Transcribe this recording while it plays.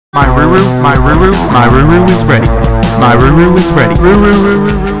My Ruru is ready. My Ruru is ready.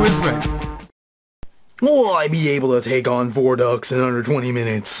 Ruru is ready. Will I be able to take on 4 ducks in under 20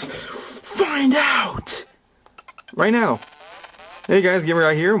 minutes? Find out! Right now. Hey guys, Gamer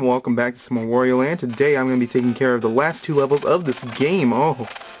out here, and welcome back to some more Wario Land. Today I'm going to be taking care of the last 2 levels of this game. Oh,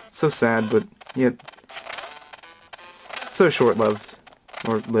 so sad, but yet so short-lived.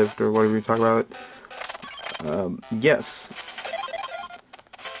 Or lived, or whatever you talk about it. Yes.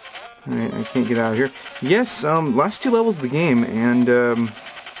 Alright, I can't get out of here. Yes, last 2 levels of the game, and,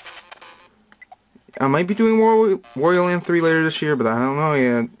 I might be doing Wario Land 3 later this year, but I don't know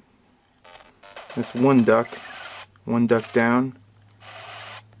yet. That's 1 duck. 1 duck down.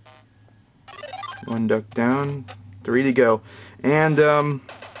 1 duck down. 3 to go. And,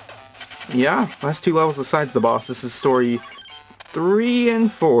 yeah, last 2 levels besides the boss. This is story 3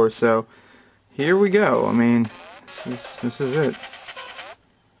 and 4, so here we go. I mean, this is it.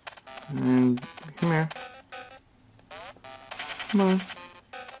 And come here. Come on.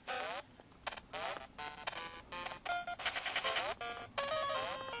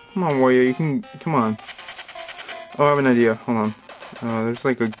 Come on, Wario, you can, come on. Oh, I have an idea. Hold on. There's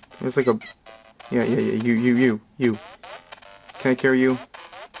like a, yeah, you. Can I carry you?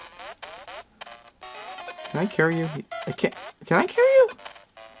 Can I carry you? I can't, can I carry you?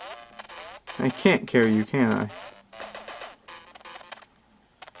 I can't carry you, can I?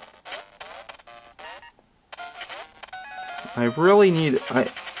 I really need,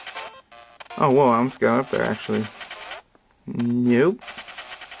 oh, whoa, I almost got up there, actually. Nope.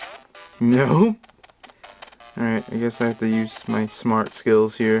 Nope. Alright, I guess I have to use my smart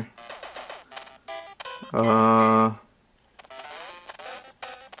skills here. Go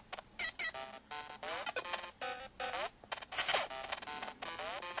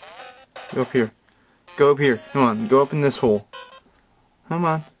up here. Go up here. Come on, go up in this hole. Come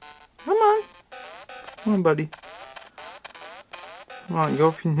on. Come on. Come on, buddy. Come on, go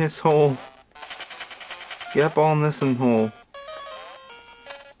up in this hole. Get up all in this hole.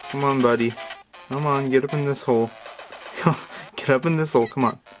 Come on, buddy. Come on, get up in this hole. Get up in this hole, come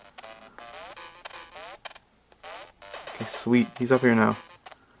on. Okay, sweet. He's up here now.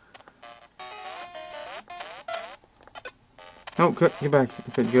 Oh, good. Get back.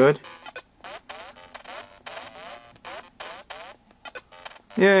 Okay, good.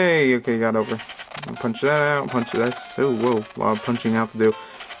 Yay! Okay, got over. I'll punch that out. Punch that. Oh, whoa. A lot of punching out to do.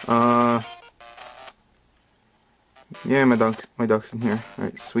 Yeah, my duck's in here.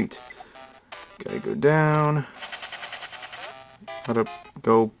 Alright, sweet. Gotta go down. Gotta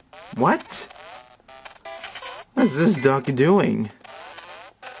go... What? What is this duck doing?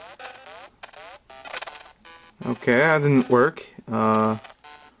 Okay, that didn't work.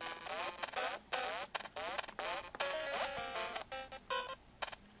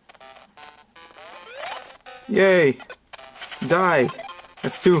 Yay! Die!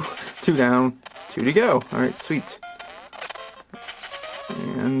 That's two down. 2 to go. Alright, sweet.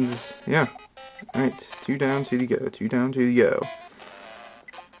 And, yeah. Alright, 2 down, 2 to go. 2 down, 2 to go.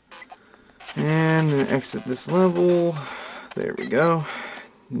 And then exit this level. There we go.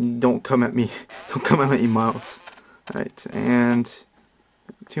 Don't come at me. Don't come at me, mouse. Alright, and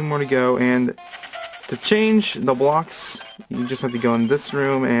 2 more to go. And to change the blocks, you just have to go in this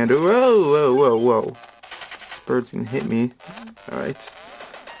room and... Whoa! This bird's gonna hit me. Alright.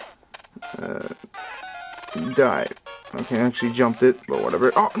 Die. Okay, I actually jumped it, but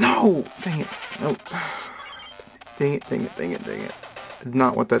whatever. Oh, no! Dang it. No. Dang it. Did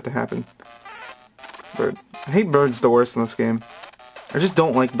not want that to happen. Bird. I hate birds the worst in this game. I just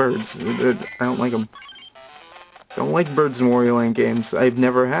don't like birds. I don't like them. Don't like birds in Wario Land games. I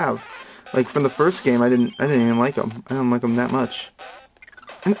never have. Like, from the first game, I didn't even like them. I don't like them that much.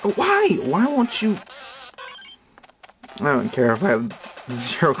 And why? Why won't you... I don't care if I have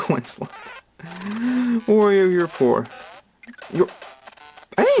 0 coins left. Wario, you're poor.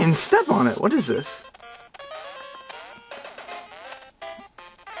 I didn't even step on it. What is this?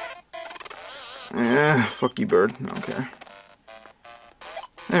 Fuck you, bird. I don't care.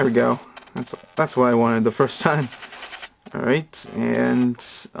 There we go. That's what I wanted the first time. Alright, and,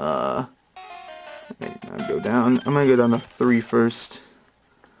 I'll go down. I'm gonna go down to 3 first.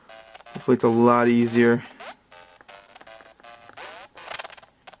 Hopefully it's a lot easier.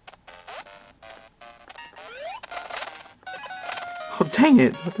 Oh, dang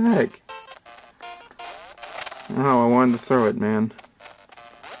it! What the heck? Oh, I wanted to throw it, man.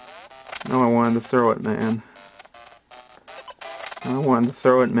 No, I wanted to throw it, man.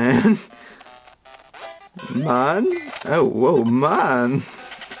 Man? Oh, whoa, man!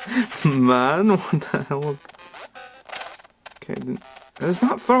 Man? What the hell? Okay, It's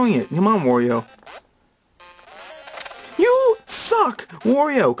not throwing it. Come on, Wario. You suck!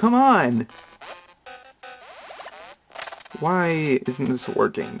 Wario, come on! Why isn't this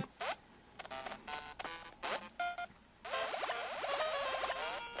working?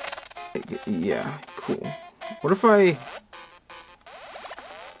 Yeah, cool. What if I...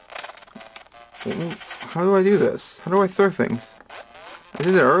 How do I do this? How do I throw things? I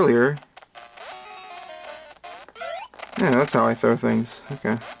did it earlier. Yeah, that's how I throw things.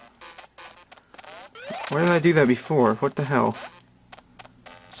 Okay. Why didn't I do that before? What the hell?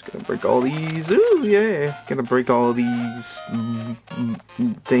 Just gonna break all these. Ooh, yeah. Gonna break all these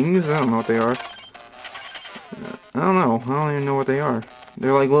things. I don't know what they are. I don't know. I don't even know what they are.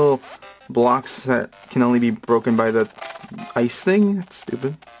 They're like little blocks that can only be broken by the ice thing. That's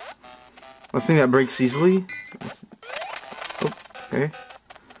stupid. A thing that breaks easily. Oh, okay.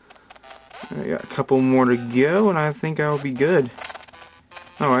 I got a couple more to go, and I think I'll be good.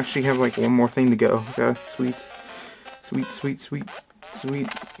 Oh, I actually have like one more thing to go. Okay, sweet. Sweet, sweet, sweet, sweet.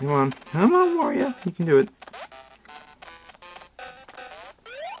 Come on. Come on, Wario. You can do it.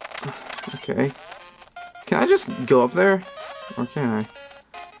 Okay. Can I just go up there? Or can I?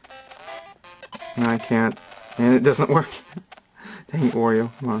 No, I can't. And it doesn't work. Dang it, Wario.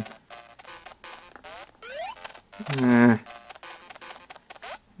 Come on.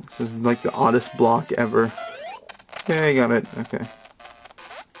 This is like the oddest block ever. Yeah, I got it. Okay.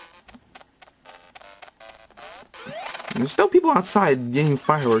 And there's still people outside getting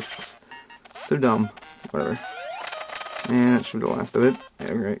fireworks. So dumb. Whatever. And that should be the last of it.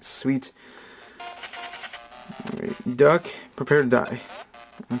 Alright, sweet. Alright, duck, prepare to die.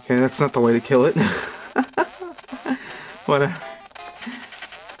 Okay, that's not the way to kill it. Whatever.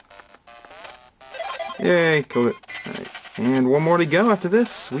 Yay, killed it. Alright, and one more to go after this.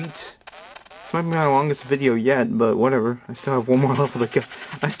 Sweet. This might be my longest video yet, but whatever. I still have one more level to go.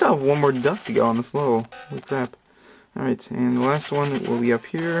 I still have one more duck to go on this level. Holy crap. Alright, and the last one will be up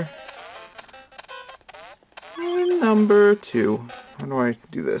here. Number 2. How do I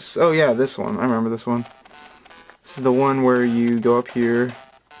do this? Oh yeah, this one. I remember this one. This is the one where you go up here,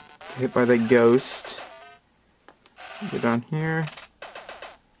 get hit by the ghost, go down here,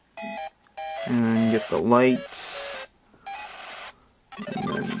 and then get the light, and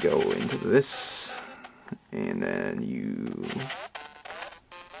then go into this, and then you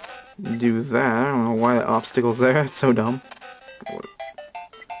do that. I don't know why the obstacle's there. It's so dumb.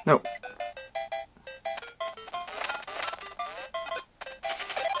 No.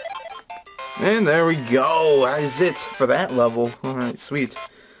 And there we go. That is it for that level. Alright, sweet.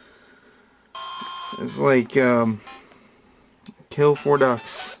 It's like, kill 4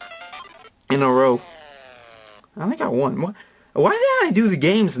 ducks in a row. I think I won. Why didn't I do the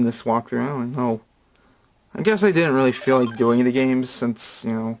games in this walkthrough? I don't know. I guess I didn't really feel like doing the games since,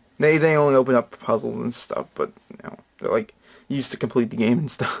 you know, they only open up puzzles and stuff, but, you know, they're like used to complete the game and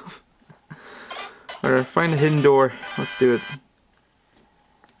stuff. Alright, find a hidden door. Let's do it.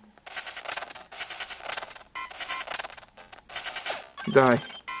 Die.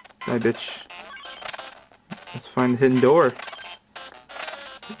 Die, bitch. Let's find the hidden door.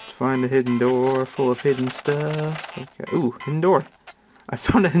 Let's find a hidden door full of hidden stuff. Okay. Ooh, hidden door. I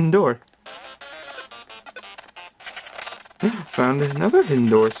found a hidden door. Found another hidden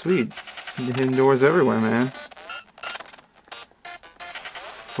door. Sweet. The hidden doors everywhere, man.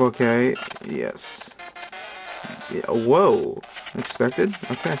 Okay. Yes. Yeah. Whoa. Expected?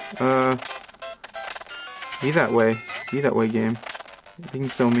 Okay. Be that way. Be that way, game. You're being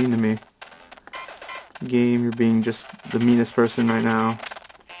so mean to me. Game, you're being just the meanest person right now.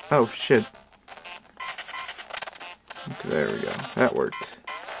 Oh, shit. Okay, there we go. That worked.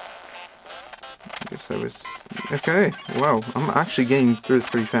 I guess I was... Okay, wow. I'm actually getting through this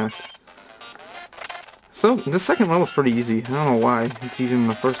pretty fast. So, the second level's pretty easy. I don't know why. It's easier than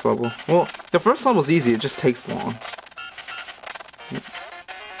the first level. Well, the first level's easy, it just takes long.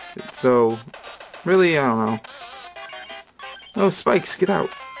 So, really, I don't know. Oh, spikes, get out.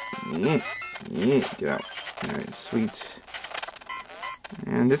 Yeah, get out. Alright, sweet.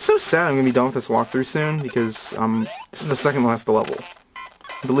 And it's so sad I'm gonna be done with this walkthrough soon, because, this is the second last level.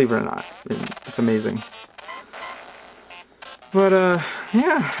 Believe it or not. It's amazing. But,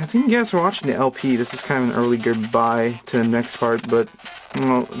 yeah, I thank you guys for watching the LP. This is kind of an early goodbye to the next part, but, you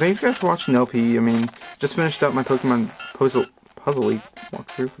know, thanks guys for watching the LP. I mean, just finished up my Pokemon Puzzle League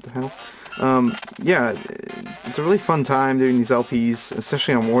walkthrough, what the hell. Yeah, it's a really fun time doing these LPs,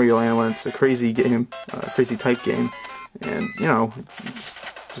 especially on Wario Land when it's a crazy game, crazy type game, and, you know,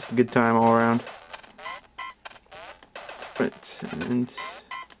 just a good time all around. Right, and...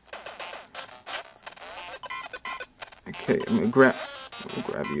 Okay, I'm gonna grab... We'll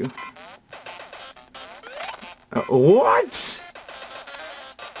grab you. What?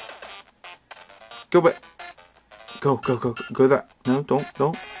 Go back. Go that. No, don't.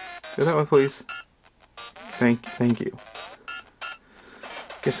 Go that way, please. Thank you.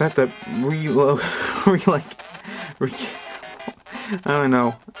 Guess I have to reload. I don't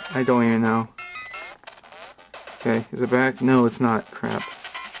know. I don't even know. Okay, is it back? No, it's not. Crap.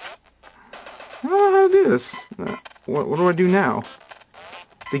 I don't know how to do this. What do I do now?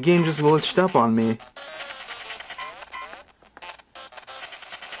 The game just glitched up on me.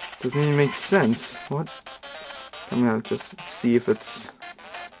 Doesn't even make sense. What? I'm gonna just see if it's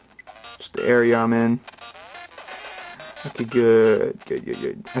just the area I'm in. Okay, good.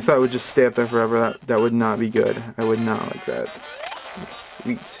 I thought it would just stay up there forever. That would not be good. I would not like that.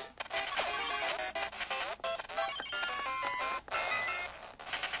 Sweet.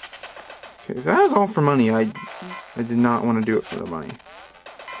 Okay, that was all for money. I did not want to do it for the money.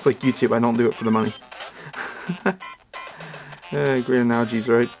 It's like YouTube. I don't do it for the money. Great analogies,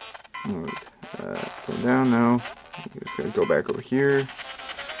 right? Go down now. Just gonna go back over here.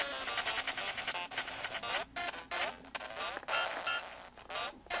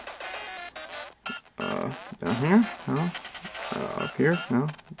 Down here? No. Up here? No.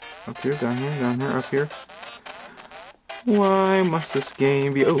 Up here, down here, up here. Why must this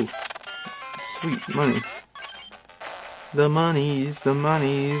game be... Oh! Sweet, money. The monies. Do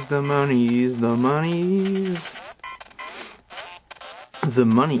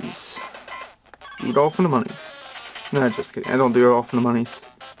it all for the monies. Nah, just kidding. I don't do it all for the monies.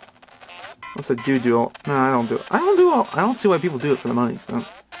 Unless I do all... No, I don't do it. I don't see why people do it for the monies.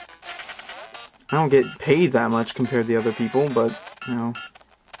 I don't get paid that much compared to the other people, but, you know.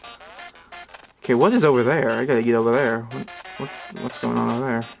 Okay, what is over there? I gotta get over there. What's going on over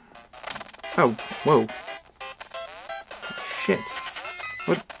there? Oh, whoa. Shit.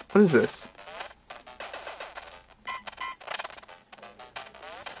 What is this?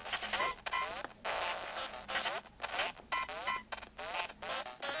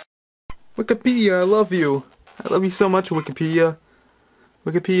 Wikipedia, I love you. I love you so much, Wikipedia.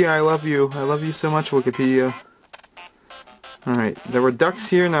 Wikipedia, I love you. I love you so much, Wikipedia. Alright, there were ducks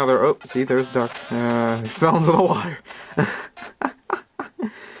here, now there... Oh, see, there's duck. They fell into the water.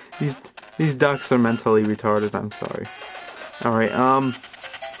 These ducks are mentally retarded, I'm sorry. Alright, oh,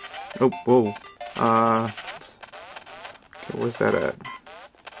 whoa. Okay, where's that at?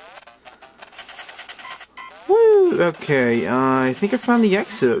 Woo! Okay, I think I found the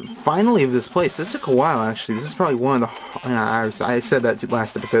exit, finally, of this place. This took a while, actually. This is probably one of the... I said that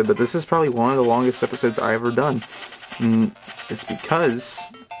last episode, but this is probably one of the longest episodes I've ever done. It's because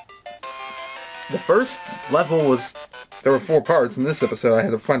the first level was... There were 4 parts. In this episode, I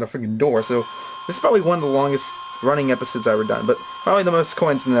had to find a freaking door, so this is probably one of the longest running episodes I've ever done, but probably the most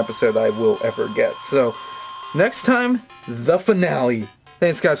coins in an episode I will ever get. So, next time, the finale.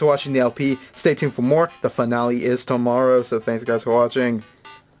 Thanks guys for watching the LP. Stay tuned for more. The finale is tomorrow, so thanks guys for watching.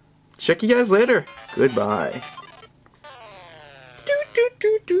 Check you guys later. Goodbye.